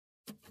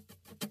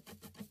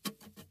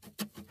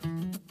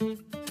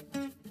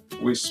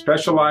We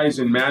specialize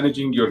in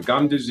managing your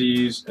gum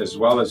disease as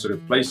well as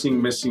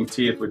replacing missing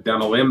teeth with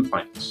dental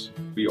implants.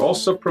 We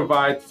also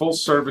provide full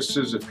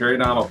services of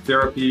periodontal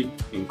therapy,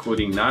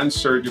 including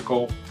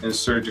non-surgical and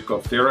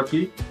surgical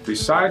therapy.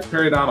 Besides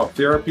periodontal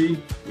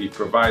therapy, we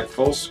provide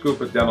full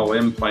scope of dental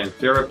implant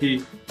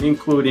therapy,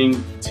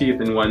 including teeth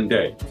in one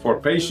day.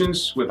 For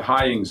patients with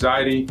high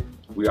anxiety,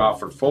 we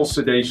offer full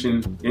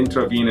sedation,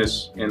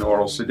 intravenous, and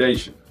oral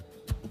sedation.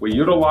 We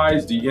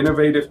utilize the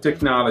innovative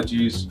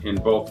technologies in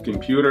both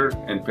computer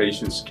and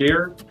patient's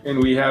care,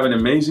 and we have an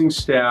amazing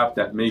staff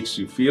that makes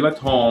you feel at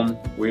home.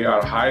 We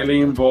are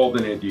highly involved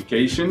in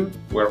education,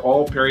 where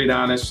all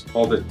periodontists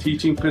hold a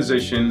teaching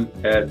position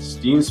as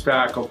Dean's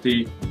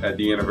faculty at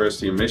the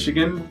University of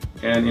Michigan,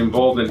 and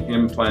involved in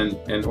implant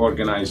and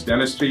organized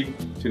dentistry,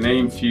 to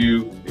name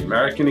few: the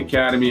American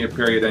Academy of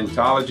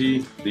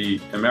Periodontology, the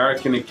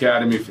American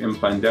Academy of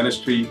Implant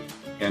Dentistry,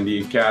 and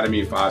the Academy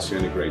of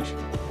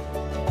Osseointegration.